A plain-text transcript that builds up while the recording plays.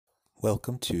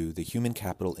Welcome to the Human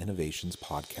Capital Innovations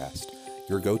Podcast,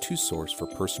 your go-to source for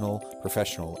personal,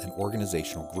 professional, and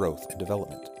organizational growth and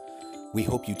development. We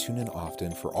hope you tune in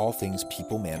often for all things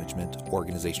people management,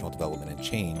 organizational development and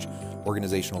change,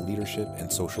 organizational leadership,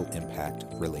 and social impact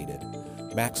related.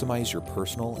 Maximize your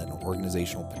personal and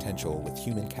organizational potential with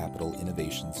Human Capital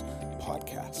Innovations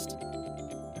Podcast.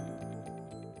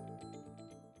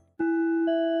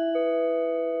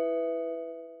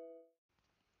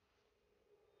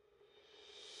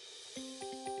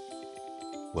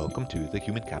 Welcome to the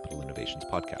Human Capital Innovations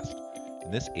Podcast.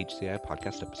 In this HCI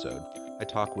podcast episode, I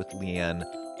talk with Leanne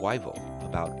Wyvill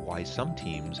about why some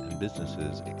teams and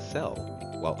businesses excel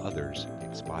while others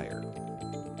expire.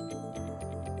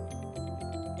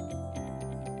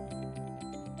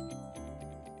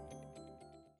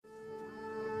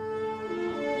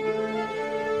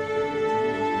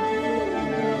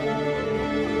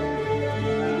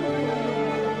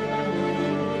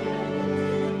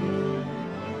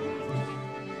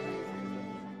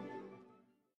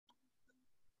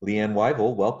 Leanne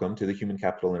Wyvill, welcome to the Human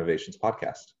Capital Innovations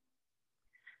Podcast.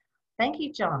 Thank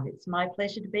you, John. It's my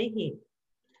pleasure to be here.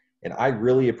 And I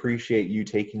really appreciate you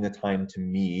taking the time to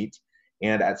meet.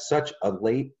 And at such a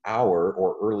late hour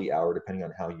or early hour, depending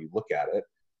on how you look at it,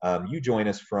 you join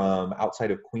us from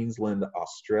outside of Queensland,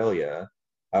 Australia.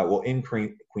 In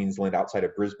Queensland, outside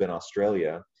of Brisbane,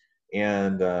 Australia.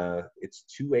 And it's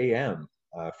 2 a.m.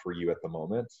 For you at the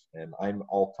moment. And I'm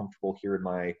all comfortable here in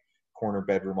my corner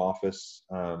bedroom office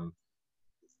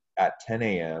at 10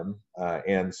 a.m.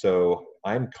 And so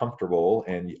I'm comfortable,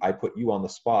 and I put you on the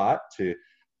spot to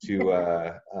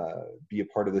be a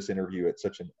part of this interview at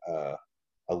such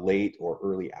a late or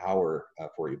early hour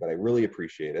for you, but I really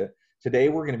appreciate it. Today,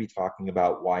 we're going to be talking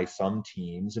about why some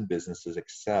teams and businesses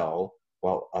excel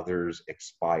while others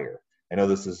expire. I know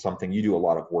this is something you do a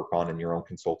lot of work on in your own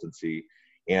consultancy,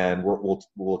 and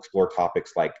we'll explore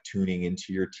topics like tuning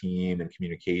into your team and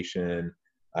communication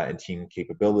and team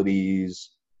capabilities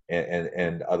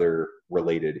and other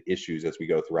related issues as we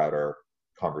go throughout our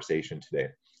conversation today.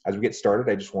 As we get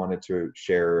started, I just wanted to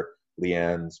share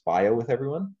Leanne's bio with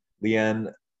everyone.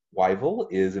 Leanne Wyvill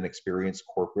is an experienced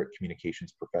corporate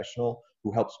communications professional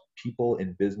who helps people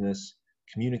in business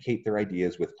communicate their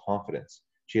ideas with confidence.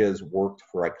 She has worked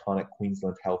for iconic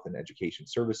Queensland Health and Education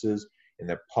Services in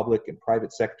the public and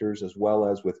private sectors, as well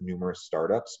as with numerous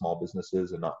startups, small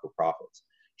businesses, and not-for-profits.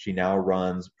 She now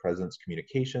runs Presence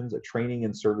Communications, a training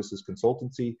and services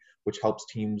consultancy, which helps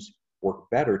teams work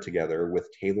better together with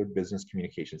tailored business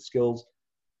communication skills,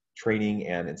 training,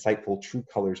 and insightful True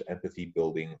Colors empathy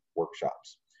building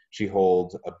workshops. She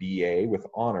holds a BA with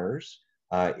honors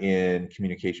in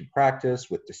communication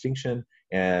practice with distinction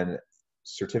and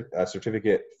a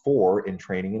certificate 4 in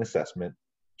training and assessment.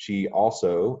 She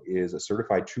also is a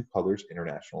certified True Colors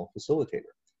International Facilitator.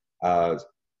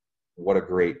 What a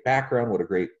great background, what a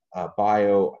great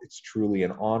bio. It's truly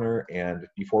an honor. And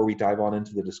before we dive on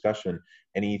into the discussion,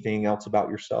 anything else about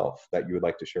yourself that you would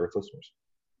like to share with listeners?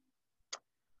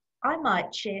 I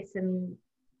might share some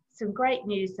great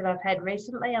news that I've had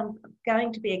recently. I'm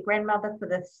going to be a grandmother for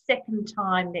the second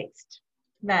time next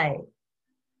May.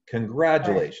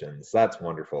 Congratulations. That's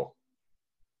wonderful.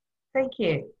 Thank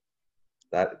you.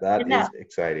 That is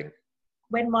exciting.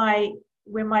 When my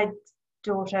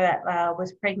daughter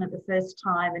was pregnant the first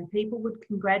time, and people would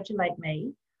congratulate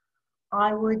me,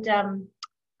 I'd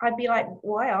be like,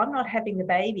 "Why? I'm not having the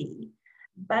baby."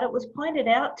 But it was pointed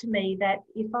out to me that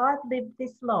if I've lived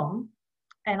this long,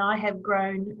 and I have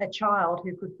grown a child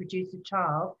who could produce a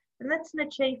child, then that's an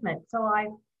achievement. So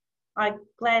I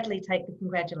gladly take the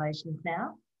congratulations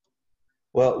now.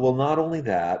 Well, not only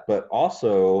that, but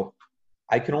also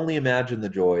I can only imagine the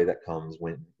joy that comes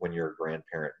when you're a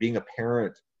grandparent. Being a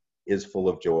parent is full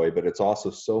of joy, but it's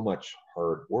also so much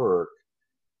hard work.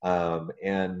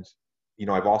 And you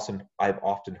know, I've often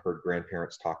heard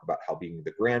grandparents talk about how being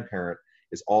the grandparent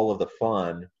is all of the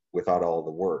fun without all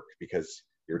the work, because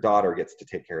your daughter gets to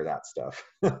take care of that stuff.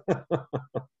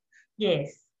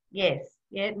 Yes, yeah,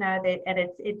 no, and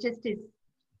it just is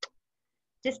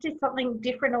something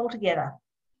different altogether.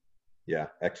 Yeah,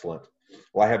 excellent.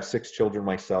 Well, I have 6 children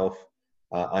myself.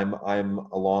 I'm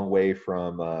a long way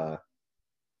from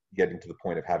getting to the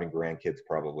point of having grandkids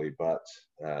probably, but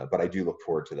I do look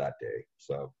forward to that day.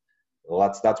 So,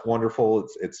 well, that's wonderful.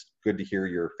 It's good to hear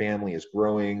your family is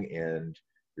growing, and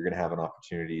you're going to have an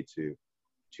opportunity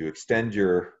to extend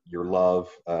your love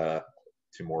to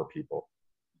more people.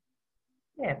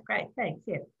 Yeah, great, thanks.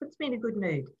 Yeah, puts me in a good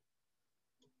mood.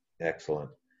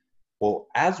 Excellent. Well,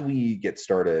 as we get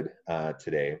started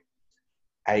today,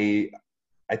 I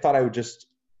thought I would just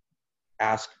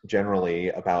ask generally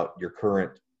about your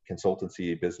current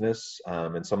consultancy business,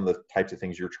 and some of the types of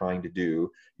things you're trying to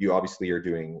do. You obviously are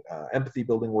doing empathy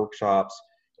building workshops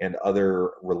and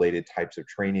other related types of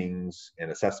trainings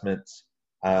and assessments.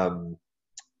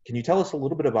 Can you tell us a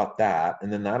little bit about that?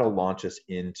 And then that'll launch us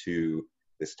into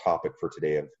this topic for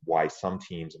today of why some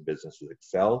teams and businesses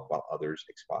excel while others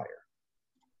expire.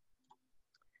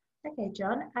 Okay,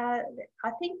 John. I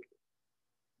think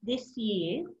this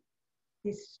year,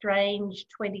 this strange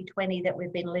 2020 that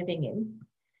we've been living in,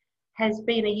 has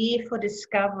been a year for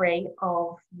discovery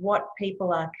of what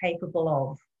people are capable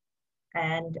of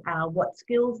and what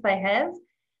skills they have.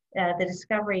 The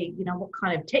discovery, what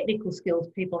kind of technical skills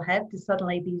people have to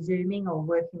suddenly be Zooming or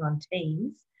working on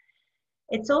Teams.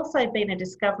 It's also been a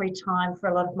discovery time for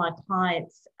a lot of my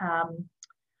clients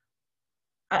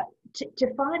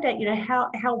to find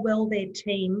out, how well their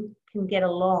team can get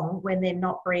along when they're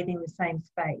not breathing the same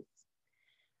space.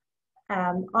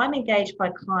 I'm engaged by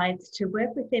clients to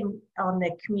work with them on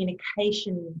their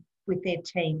communication with their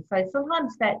team. So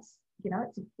sometimes that's,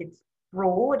 it's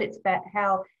broad. It's about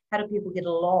how do people get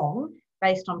along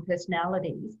based on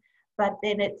personalities, but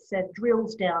then it's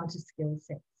drills down to skill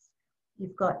sets.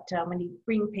 You've got, when you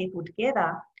bring people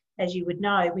together, as you would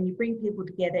know, when you bring people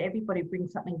together, everybody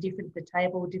brings something different to the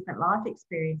table, different life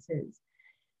experiences.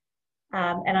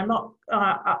 And I'm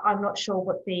not sure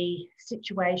what the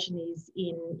situation is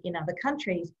in other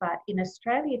countries, but in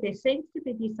Australia, there seems to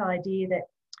be this idea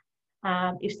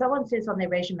that if someone says on their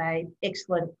resume,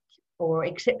 excellent or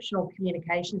exceptional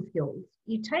communication skills,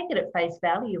 you take it at face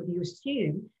value and you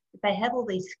assume that they have all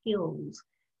these skills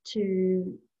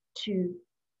to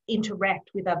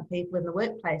interact with other people in the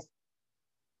workplace.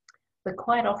 But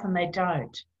quite often they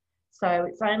don't. So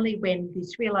it's only when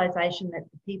this realization that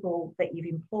the people that you've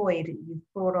employed,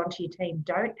 you've brought onto your team,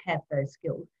 don't have those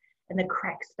skills, and the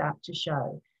cracks start to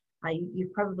show.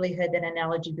 You've probably heard that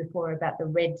analogy before about the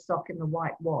red sock and the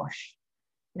white wash.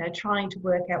 Trying to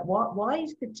work out why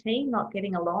is the team not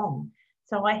getting along.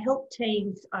 So I help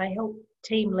team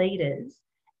leaders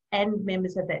and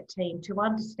members of that team to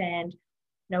understand,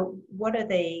 what are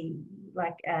the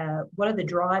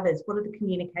drivers, what are the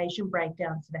communication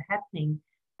breakdowns that are happening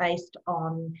based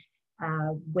on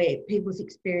where people's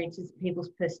experiences, people's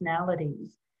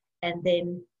personalities, and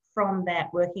then from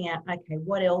that working out, okay,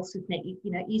 what else is next?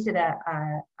 Is it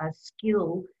a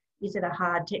skill? Is it a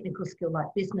hard technical skill like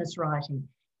business writing?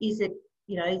 Is it,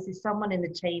 is there someone in the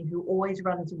team who always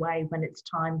runs away when it's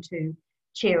time to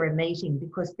chair a meeting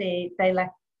because they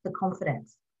lack the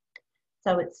confidence?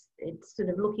 So it's sort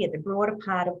of looking at the broader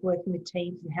part of working with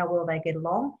teams and how well they get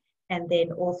along, and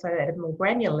then also at a more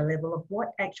granular level of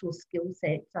what actual skill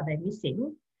sets are they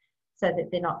missing so that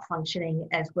they're not functioning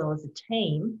as well as a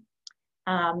team.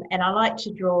 And I like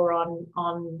to draw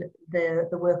on the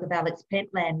work of Alex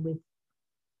Pentland with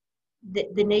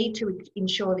the need to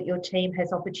ensure that your team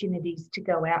has opportunities to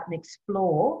go out and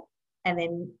explore and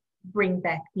then bring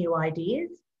back new ideas,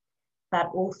 but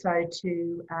also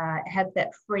to have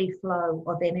that free flow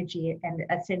of energy and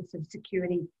a sense of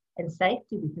security and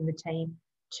safety within the team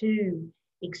to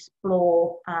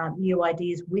explore new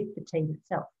ideas with the team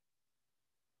itself.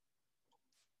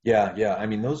 Yeah. I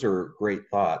mean, those are great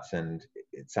thoughts, and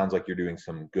it sounds like you're doing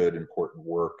some good, important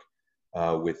work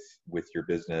with your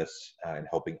business and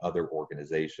helping other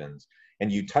organizations.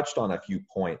 And you touched on a few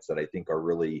points that I think are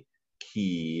really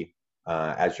key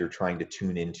as you're trying to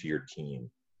tune into your team.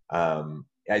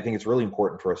 I think it's really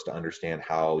important for us to understand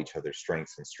how each other's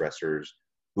strengths and stressors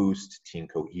boost team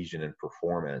cohesion and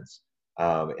performance.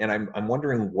 And I'm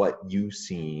wondering what you've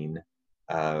seen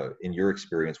in your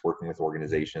experience working with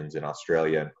organizations in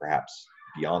Australia and perhaps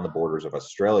beyond the borders of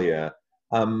Australia,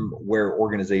 where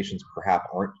organizations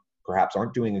perhaps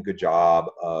aren't doing a good job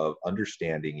of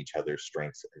understanding each other's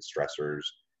strengths and stressors,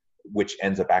 which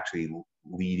ends up actually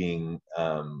leading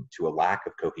to a lack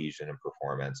of cohesion and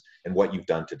performance, and what you've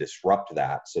done to disrupt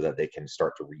that so that they can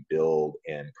start to rebuild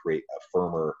and create a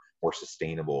firmer, more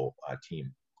sustainable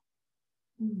team.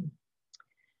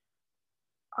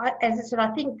 As I said,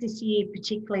 I think this year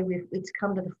particularly it's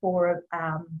come to the fore of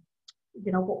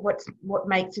what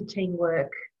makes a team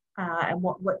work and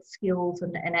what skills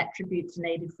and attributes are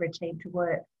needed for a team to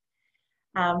work.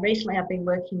 Recently, I've been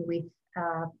working with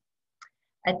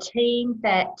a team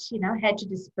that had to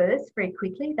disperse very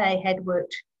quickly. They had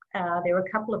worked. There were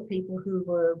a couple of people who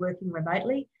were working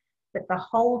remotely, but the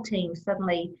whole team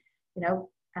suddenly,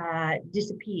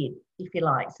 disappeared, if you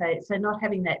like. So not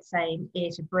having that same air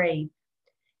to breathe.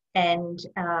 And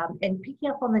picking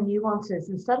up on the nuances,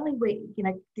 and suddenly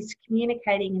this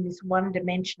communicating in this one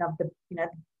dimension of the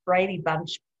Brady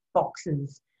Bunch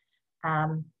boxes,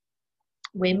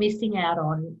 we're missing out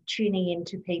on tuning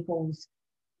into people's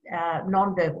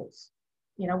non-verbals.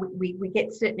 You know, we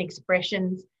get certain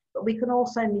expressions, but we can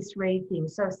also misread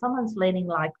things. So if someone's leaning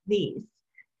like this,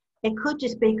 it could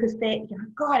just be because they're, you know,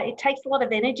 God, it takes a lot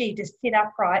of energy to sit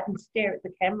upright and stare at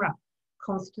the camera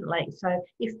constantly. So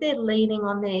if they're leaning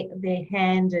on their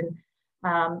hand and,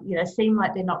 you know, seem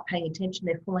like they're not paying attention,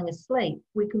 they're falling asleep,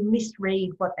 we can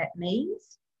misread what that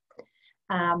means.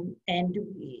 And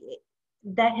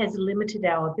that has limited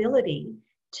our ability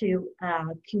to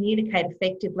communicate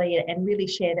effectively and really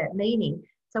share that meaning.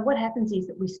 So what happens is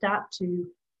that we start to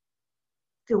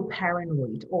feel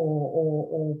paranoid,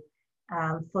 or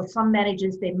for some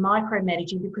managers, they're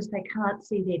micromanaging because they can't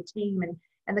see their team,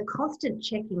 and the constant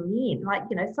checking in, like,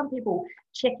 you know, some people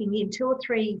checking in 2 or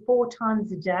 3, 4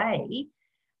 times a day.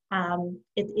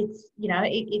 It's you know,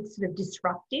 it's sort of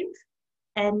disruptive.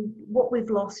 And what we've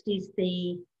lost is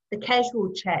the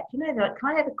casual chat. You know, like, can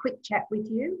I have a quick chat with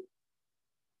you?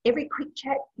 Every quick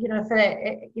chat, you know, for,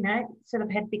 you know, sort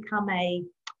of had become a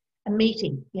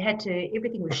meeting. You had to,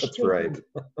 everything was That's scheduled.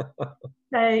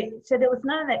 right. So there was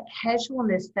none of that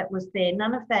casualness that was there,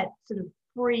 none of that sort of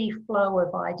free flow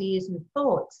of ideas and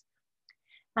thoughts.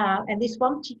 And this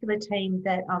one particular team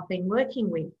that I've been working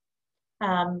with,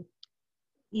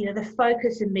 you know, the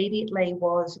focus immediately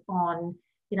was on,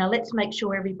 you know, let's make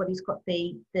sure everybody's got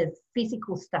the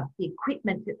physical stuff, the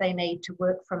equipment that they need to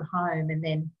work from home, and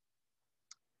then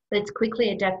let's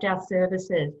quickly adapt our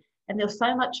services. And there was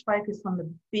so much focus on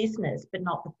the business, but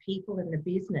not the people in the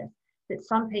business, that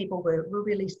some people were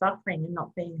really suffering and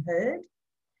not being heard.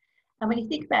 And when you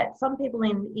think about some people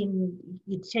in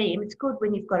your team, it's good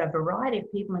when you've got a variety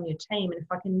of people in your team. And if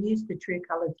I can use the true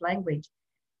colours language,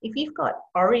 if you've got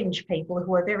orange people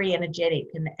who are very energetic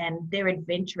and they're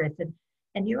adventurous,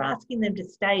 and you're asking them to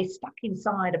stay stuck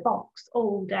inside a box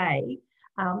all day,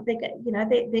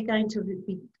 they're going to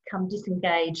become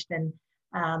disengaged and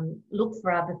look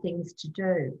for other things to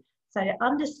do. So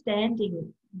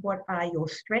understanding what are your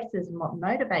stresses and what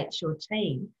motivates your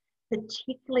team,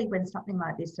 particularly when something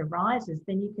like this arises,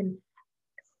 then you can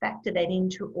factor that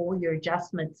into all your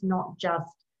adjustments, not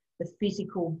just the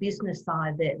physical business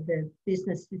side, the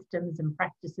business systems and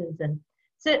practices, and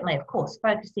certainly, of course,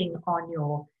 focusing on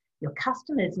your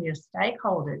customers and your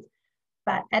stakeholders,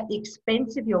 but at the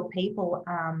expense of your people,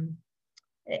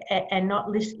 and not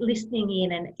listening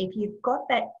in. And if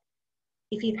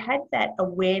you've had that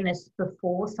awareness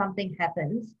before something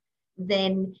happens,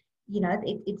 then, you know,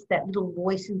 it's that little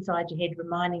voice inside your head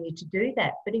reminding you to do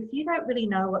that. But if you don't really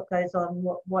know what goes on,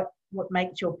 what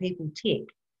makes your people tick,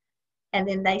 and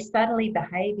then they suddenly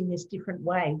behave in this different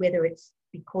way, whether it's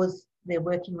because they're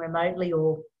working remotely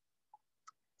or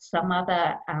some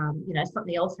other, you know,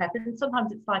 something else happens.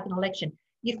 Sometimes it's like an election.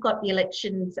 You've got the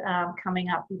elections coming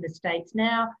up in the States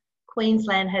now.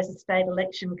 Queensland has a state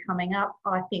election coming up.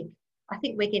 I think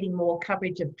we're getting more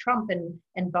coverage of Trump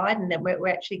and Biden than we're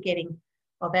actually getting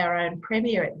of our own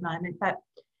premier at the moment. But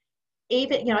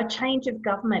even, you know, a change of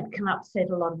government can upset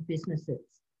a lot of businesses,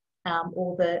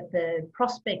 or the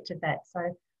prospect of that.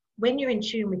 So when you're in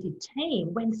tune with your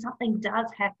team, when something does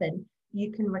happen,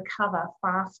 you can recover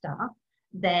faster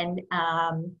than,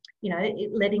 you know,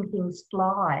 letting things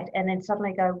slide and then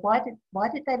suddenly go, why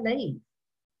did they leave?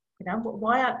 You know,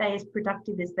 why aren't they as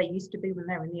productive as they used to be when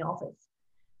they were in the office?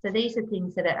 So these are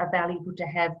things that are valuable to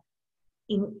have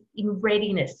in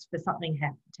readiness for something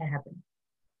to happen.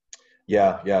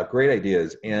 Yeah, great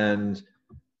ideas. And,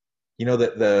 you know,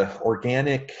 the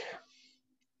organic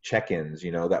check-ins,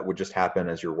 you know, that would just happen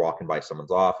as you're walking by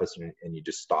someone's office, and you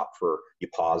just you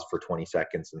pause for 20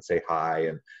 seconds and say hi,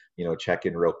 and, you know, check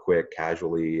in real quick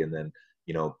casually, and then,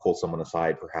 you know, pull someone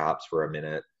aside perhaps for a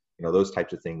minute. You know, those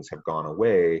types of things have gone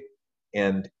away.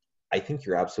 And I think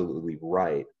you're absolutely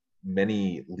right.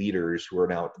 Many leaders who are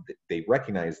now, they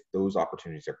recognize those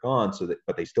opportunities are gone,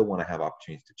 but they still want to have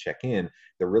opportunities to check in.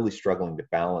 They're really struggling to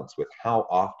balance with how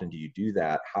often do you do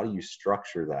that? How do you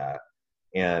structure that?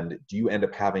 And do you end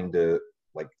up having to,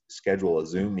 like, schedule a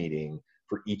Zoom meeting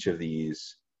for each of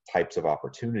these types of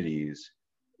opportunities,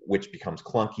 which becomes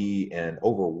clunky and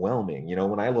overwhelming? You know,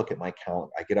 when I look at my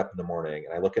calendar, I get up in the morning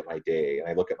and I look at my day and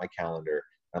I look at my calendar,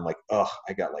 and I'm like,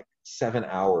 I got like 7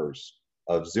 hours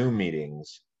of Zoom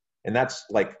meetings. And that's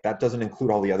like, that doesn't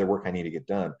include all the other work I need to get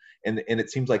done. And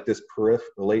it seems like this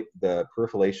the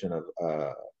proliferation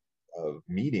of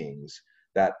meetings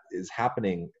that is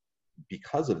happening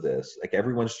because of this. Like,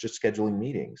 everyone's just scheduling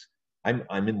meetings. I'm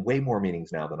in way more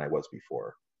meetings now than I was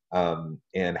before.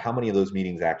 And how many of those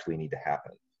meetings actually need to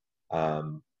happen?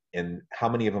 And how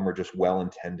many of them are just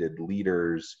well-intended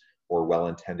leaders or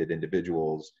well-intended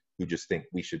individuals who just think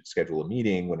we should schedule a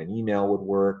meeting when an email would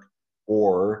work?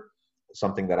 Or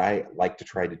something that I like to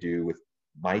try to do with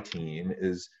my team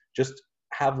is just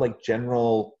have like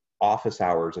general office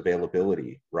hours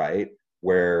availability, right?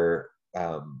 Where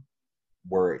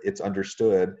it's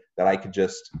understood that I could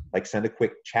just like send a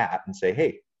quick chat and say,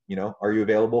 hey, are you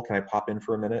available? Can I pop in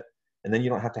for a minute? And then you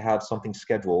don't have to have something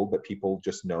scheduled, but people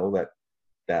just know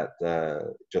that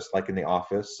just like in the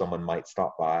office, someone might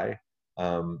stop by.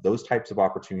 Those types of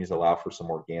opportunities allow for some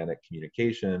organic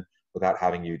communication without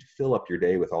having you to fill up your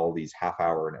day with all these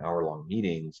half-hour and hour-long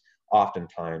meetings.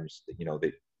 Oftentimes, you don't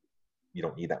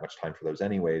need that much time for those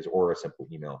anyways, or a simple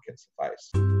email can suffice.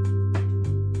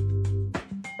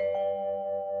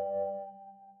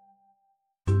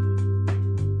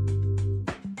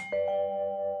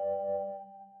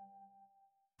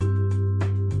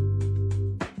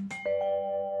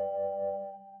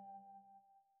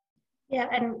 Yeah,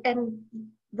 and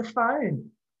the phone.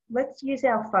 Let's use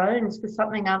our phones for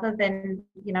something other than,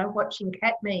 watching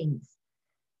cat memes.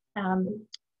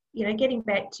 Getting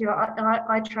back to,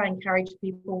 I try and encourage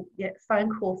people, phone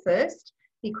call first,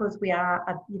 because we are,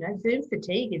 Zoom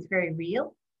fatigue is very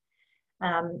real.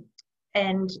 And,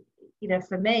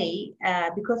 for me,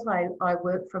 because I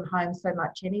work from home so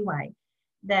much anyway,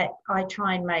 that I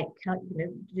try and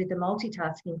do the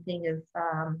multitasking thing of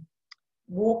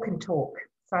walk and talk.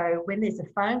 So when there's a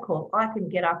phone call, I can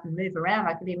get up and move around.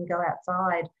 I could even go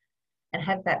outside and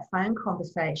have that phone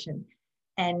conversation.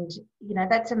 And,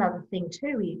 that's another thing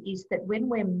too, is that when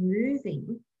we're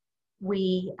moving,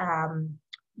 we, our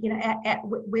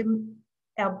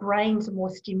brains are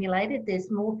more stimulated.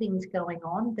 There's more things going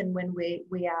on than when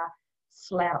we are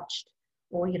slouched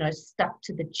or, stuck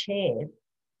to the chair.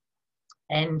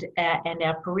 And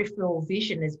our peripheral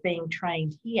vision is being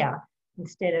trained here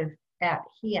instead of out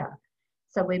here.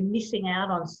 So we're missing out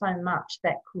on so much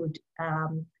that could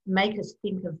make us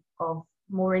think of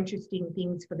more interesting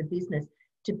things for the business,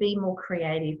 to be more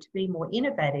creative, to be more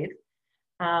innovative,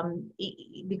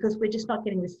 because we're just not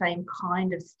getting the same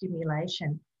kind of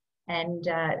stimulation. And,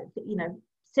 I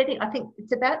think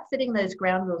it's about setting those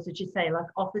ground rules, as you say, like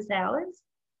office hours,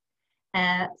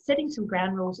 setting some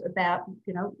ground rules about,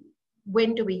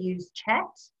 when do we use chat?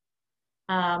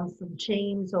 From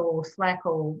Teams or Slack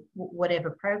or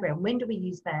whatever program. When do we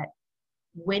use that?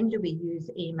 When do we use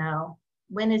email?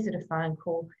 When is it a phone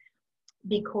call?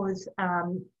 Because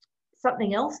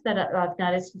something else that I've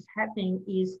noticed is happening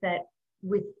is that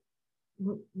with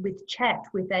chat,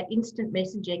 with that instant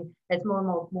messaging, as more and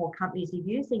more companies are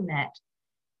using that,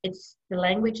 the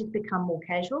language has become more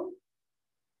casual.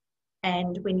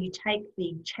 And when you take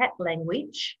the chat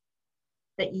language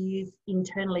that you use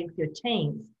internally with your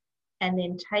teams, and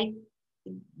then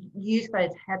use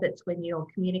those habits when you're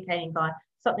communicating by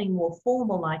something more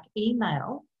formal like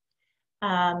email,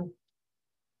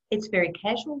 it's very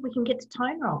casual. We can get the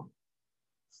tone wrong.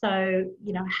 So,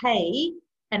 hey,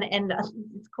 and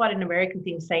it's quite an American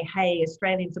thing to say, hey.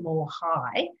 Australians are more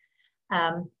hi.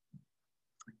 But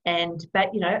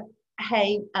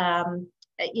hey,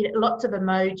 lots of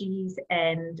emojis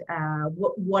and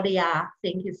what do you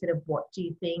think instead of what do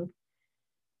you think?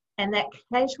 And that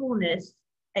casualness,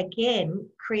 again,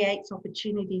 creates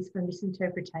opportunities for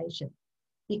misinterpretation,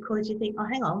 because you think, oh,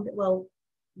 hang on, well,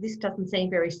 this doesn't seem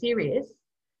very serious.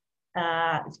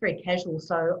 It's very casual,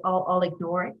 so I'll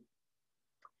ignore it.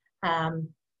 And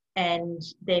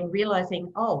then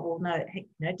realizing, oh, well,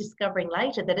 no, discovering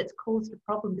later that it's caused a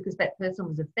problem because that person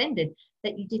was offended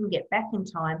that you didn't get back in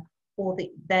time, or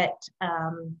that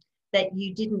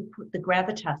you didn't put the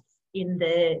gravitas in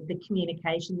the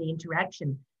communication, the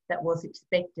interaction that was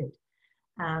expected.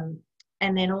 And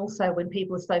then also when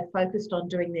people are so focused on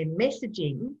doing their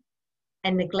messaging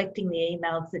and neglecting the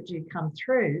emails that do come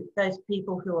through, those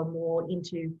people who are more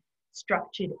into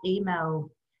structured email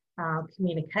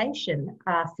communication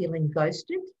are feeling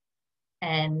ghosted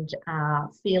and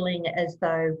feeling as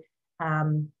though,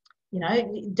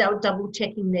 double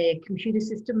checking their computer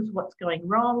systems, what's going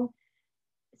wrong,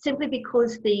 simply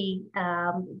because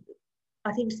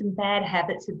I think some bad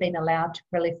habits have been allowed to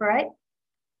proliferate.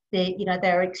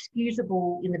 They're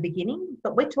excusable in the beginning,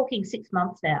 but we're talking 6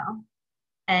 months now,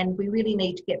 and we really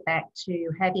need to get back to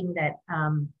having that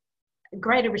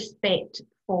greater respect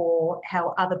for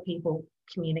how other people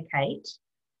communicate,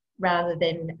 rather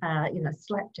than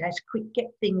slapdash, quick,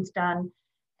 get things done,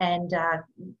 and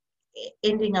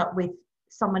ending up with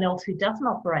someone else who doesn't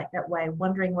operate that way,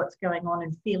 wondering what's going on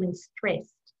and feeling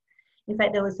stressed. In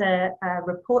fact, there was a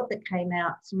report that came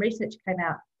out, some research came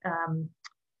out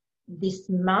this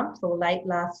month or late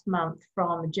last month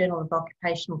from the Journal of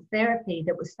Occupational Therapy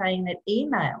that was saying that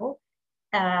email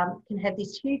can have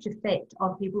this huge effect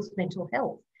on people's mental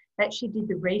health. They actually did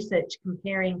the research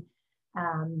comparing,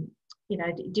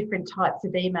 different types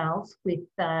of emails with,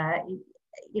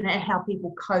 how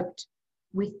people coped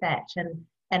with that.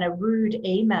 And a rude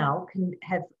email can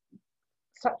have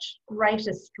such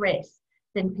greater stress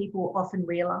than people often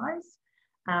realise.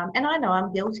 And I know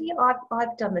I'm guilty.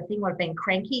 I've done the thing where I've been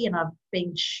cranky and I've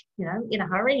been, in a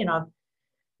hurry, and I've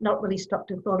not really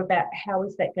stopped and thought about how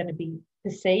is that going to be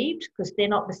perceived, because they're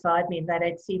not beside me and they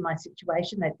don't see my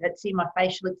situation. They don't see my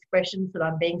facial expressions that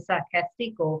I'm being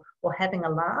sarcastic or having a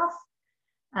laugh.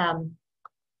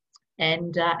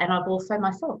 And I've also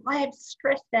myself, I have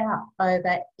stressed out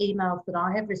over emails that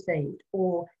I have received,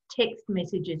 or text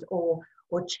messages or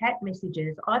chat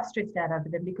messages. I've stressed out over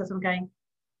them because I'm going,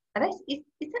 is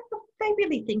that what they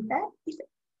really think that? Is it?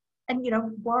 And,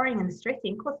 worrying and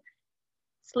stressing, because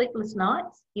sleepless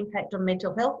nights, impact on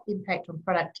mental health, impact on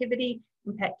productivity,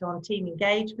 impact on team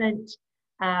engagement,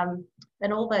 and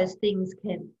all those things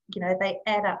can, they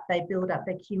add up, they build up,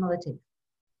 they're cumulative.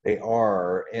 They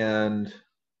are. And,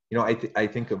 I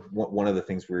think of one of the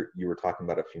things you were talking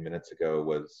about a few minutes ago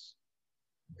was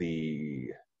the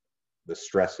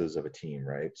stresses of a team,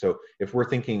 right? So if we're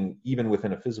thinking even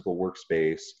within a physical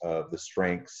workspace of the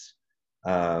strengths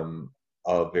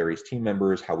of various team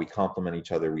members, how we complement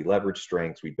each other, we leverage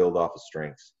strengths, we build off of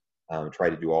strengths, try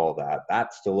to do all of that.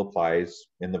 That still applies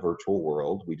in the virtual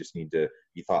world. We just need to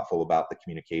be thoughtful about the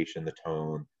communication, the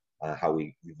tone,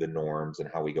 the norms, and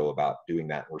how we go about doing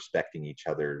that, and respecting each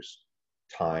other's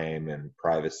time and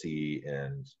privacy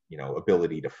and,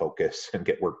 ability to focus and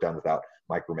get work done without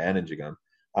micromanaging them.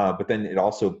 But then it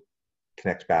also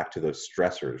connects back to those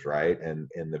stressors, right? And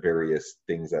the various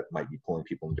things that might be pulling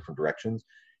people in different directions.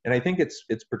 And I think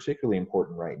it's particularly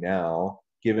important right now,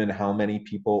 given how many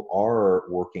people are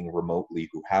working remotely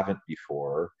who haven't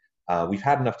before. We've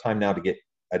had enough time now to get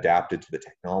adapted to the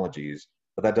technologies,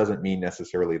 but that doesn't mean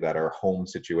necessarily that our home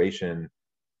situation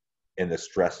and the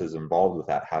stresses involved with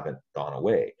that haven't gone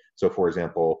away. So, for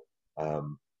example,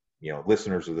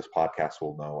 listeners of this podcast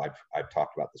will know I've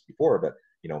talked about this before, but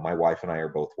my wife and I are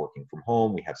both working from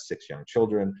home. We have 6 young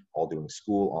children, all doing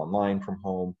school online from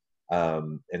home.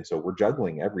 And so we're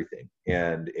juggling everything,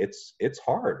 and it's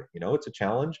hard, it's a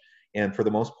challenge. And for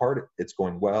the most part, it's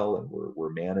going well, and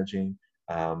we're managing.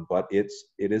 But it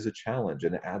is a challenge,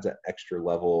 and it adds an extra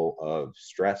level of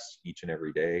stress each and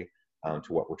every day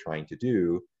to what we're trying to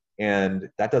do. And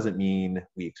that doesn't mean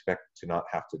we expect to not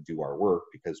have to do our work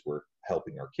because we're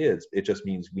helping our kids. It just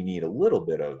means we need a little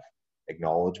bit of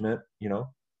acknowledgement,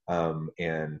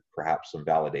 and perhaps some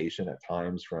validation at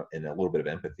times and a little bit of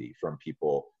empathy from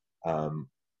people,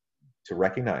 to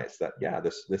recognize that,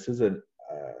 this is an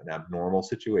abnormal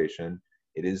situation.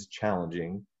 It is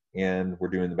challenging, and we're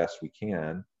doing the best we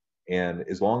can. And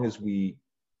as long as we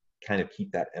kind of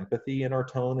keep that empathy in our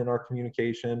tone and our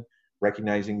communication,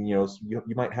 recognizing, you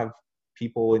might have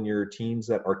people in your teams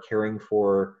that are caring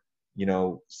for,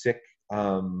 sick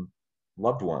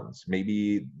loved ones.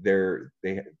 Maybe they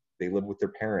live with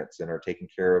their parents and are taking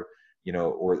care of,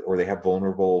 or they have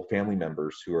vulnerable family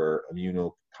members who are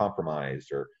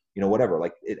immunocompromised, or, whatever.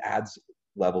 Like, it adds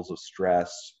levels of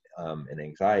stress and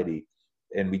anxiety,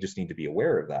 and we just need to be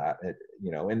aware of that,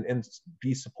 and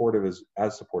be supportive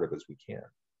as supportive as we can.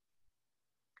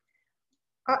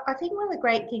 I think one of the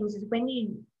great things is when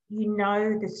you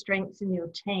know the strengths in your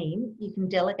team, you can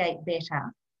delegate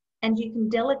better, and you can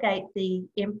delegate the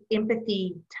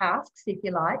empathy tasks, if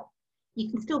you like. You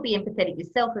can still be empathetic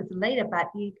yourself as a leader, but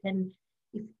you can,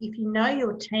 if you know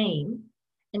your team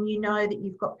and you know that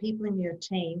you've got people in your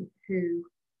team who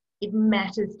it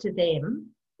matters to them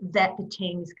that the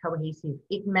team is cohesive.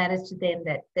 It matters to them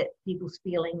that people's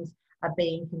feelings are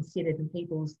being considered and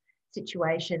people's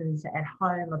situations at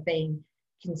home are being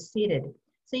considered.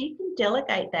 So you can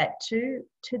delegate that to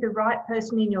the right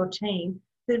person in your team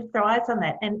who thrives on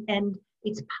that. And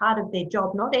it's part of their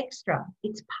job, not extra.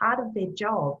 It's part of their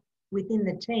job within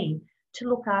the team to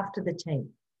look after the team.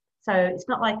 So it's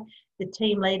not like the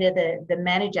team leader, the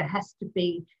manager has to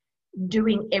be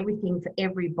doing everything for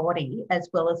everybody as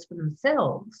well as for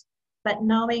themselves. But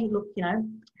knowing, look,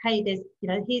 hey, there's,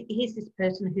 here's this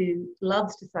person who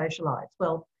loves to socialise.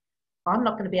 Well, I'm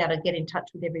not going to be able to get in touch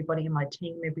with everybody in my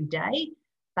team every day,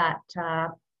 but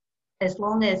as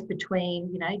long as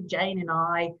between, Jane and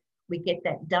I, we get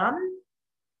that done,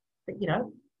 but,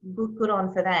 good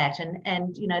on for that.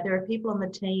 And there are people on the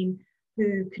team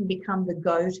who can become the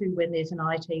go-to when there's an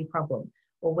IT problem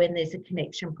or when there's a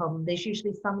connection problem. There's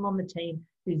usually someone on the team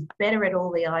who's better at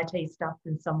all the IT stuff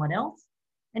than someone else.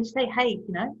 And you say, hey,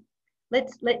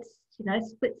 let's split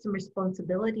some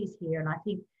responsibilities here. And I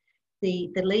think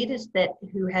the leaders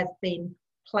who have been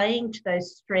playing to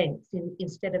those strengths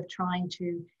instead of trying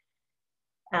to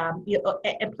and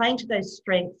playing to those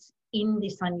strengths in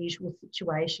this unusual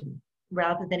situation,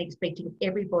 rather than expecting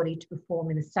everybody to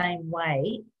perform in the same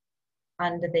way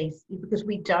under these, because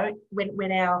we don't,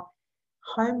 when our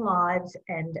home lives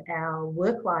and our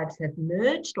work lives have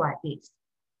merged like this,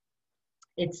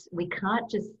 we can't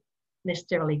just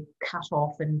necessarily cut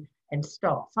off and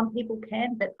stop. Some people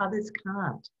can, but others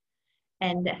can't.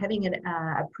 And having an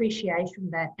appreciation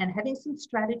of that, and having some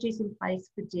strategies in place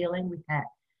for dealing with that.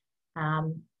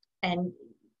 And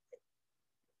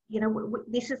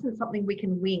this isn't something we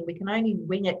can wing. We can only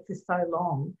wing it for so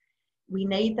long. We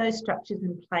need those structures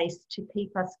in place to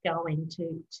keep us going,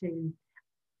 to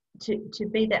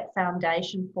be that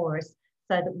foundation for us,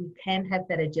 so that we can have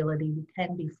that agility, we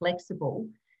can be flexible.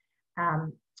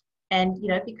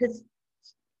 Because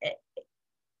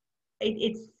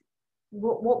it's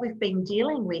what we've been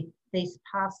dealing with these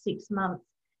past 6 months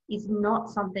is not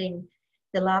something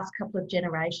the last couple of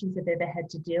generations have ever had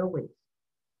to deal with.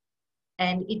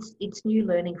 And it's new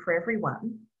learning for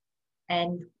everyone.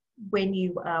 And when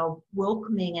you are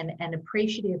welcoming and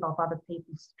appreciative of other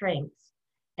people's strengths,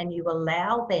 and you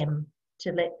allow them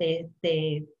to let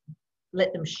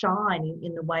them shine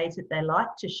in the ways that they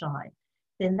like to shine,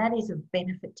 then that is of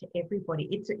benefit to everybody.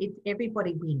 It's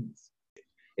everybody wins.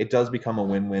 It does become a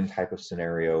win-win type of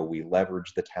scenario. We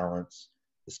leverage the talents,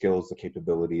 the skills, the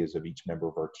capabilities of each member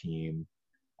of our team,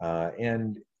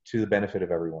 and to the benefit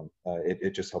of everyone.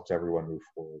 It just helps everyone move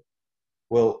forward.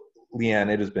 Well,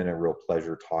 Leanne, it has been a real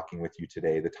pleasure talking with you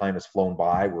today. The time has flown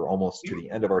by. We're almost to the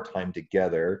end of our time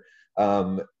together.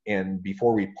 And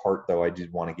before we part, though, I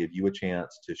did want to give you a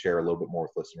chance to share a little bit more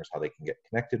with listeners how they can get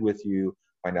connected with you,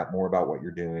 find out more about what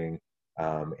you're doing,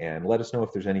 and let us know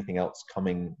if there's anything else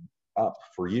coming up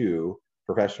for you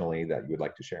professionally that you would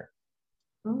like to share.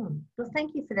 Well,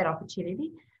 thank you for that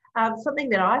opportunity. Something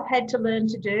that I've had to learn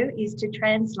to do is to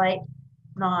translate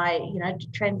to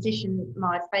transition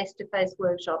my face-to-face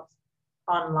workshops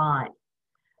online.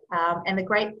 And the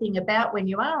great thing about when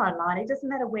you are online, it doesn't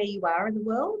matter where you are in the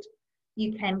world,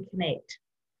 you can connect.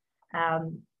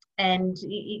 Now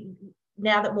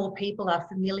that more people are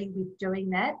familiar with doing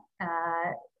that,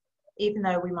 even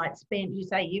though we might spend, you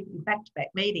back-to-back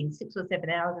meetings, 6 or 7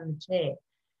 hours in the chair,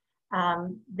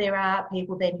 there are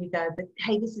people then who go, but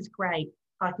hey, this is great.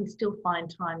 I can still find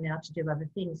time now to do other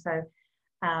things. So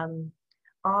I'm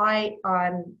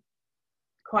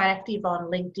quite active on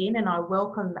LinkedIn, and I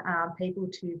welcome people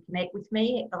to connect with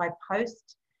me. I like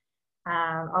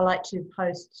to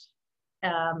post,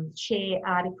 share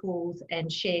articles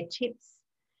and share tips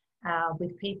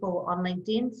with people on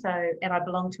LinkedIn. And I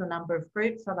belong to a number of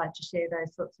groups. I like to share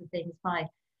those sorts of things.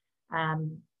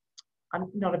 I'm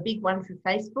not a big one for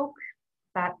Facebook,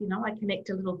 but I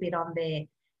connect a little bit on there.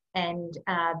 And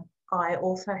I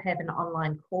also have an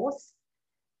online course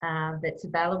that's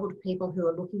available to people who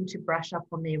are looking to brush up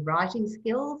on their writing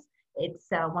skills. It's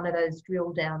one of those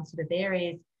drill down sort of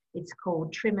areas. It's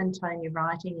called Trim and Tone Your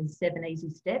Writing in 7 Easy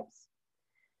Steps.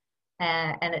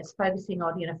 And it's focusing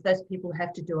on, for those people who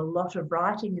have to do a lot of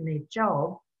writing in their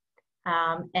job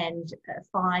and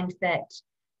find that,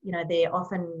 they're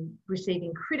often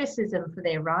receiving criticism for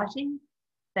their writing,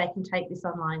 they can take this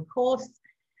online course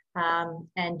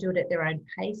and do it at their own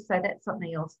pace. So that's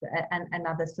something else,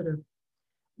 another sort of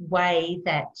way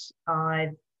that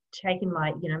I've taken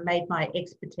made my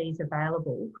expertise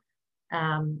available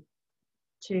to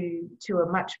a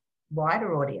much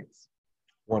wider audience.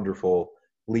 Wonderful.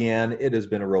 Leanne, it has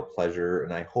been a real pleasure,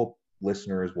 and I hope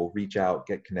listeners will reach out,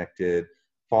 get connected,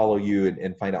 follow you,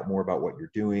 and find out more about what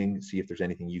you're doing, see if there's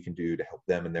anything you can do to help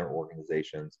them and their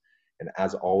organizations. And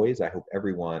as always, I hope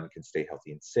everyone can stay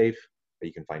healthy and safe, that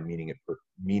you can find meaning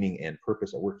and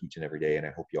purpose at work each and every day, and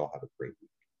I hope you all have a great week.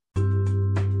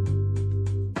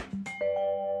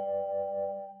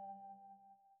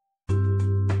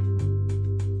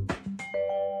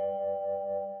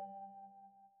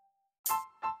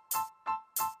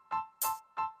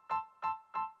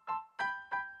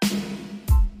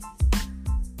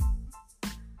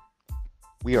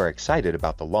 We are excited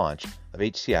about the launch of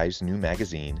HCI's new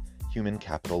magazine, Human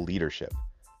Capital Leadership.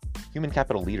 Human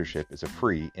Capital Leadership is a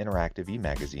free, interactive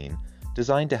e-magazine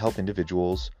designed to help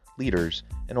individuals, leaders,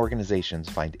 and organizations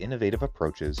find innovative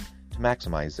approaches to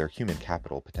maximize their human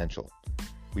capital potential.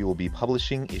 We will be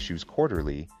publishing issues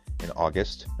quarterly in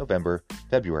August, November,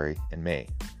 February, and May.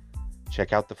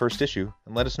 Check out the first issue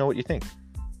and let us know what you think.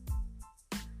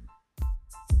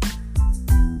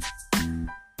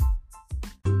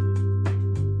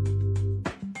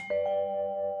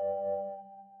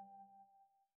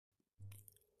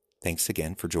 Thanks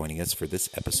again for joining us for this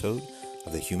episode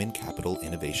of the Human Capital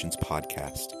Innovations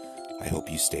Podcast. I hope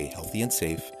you stay healthy and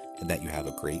safe and that you have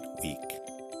a great week.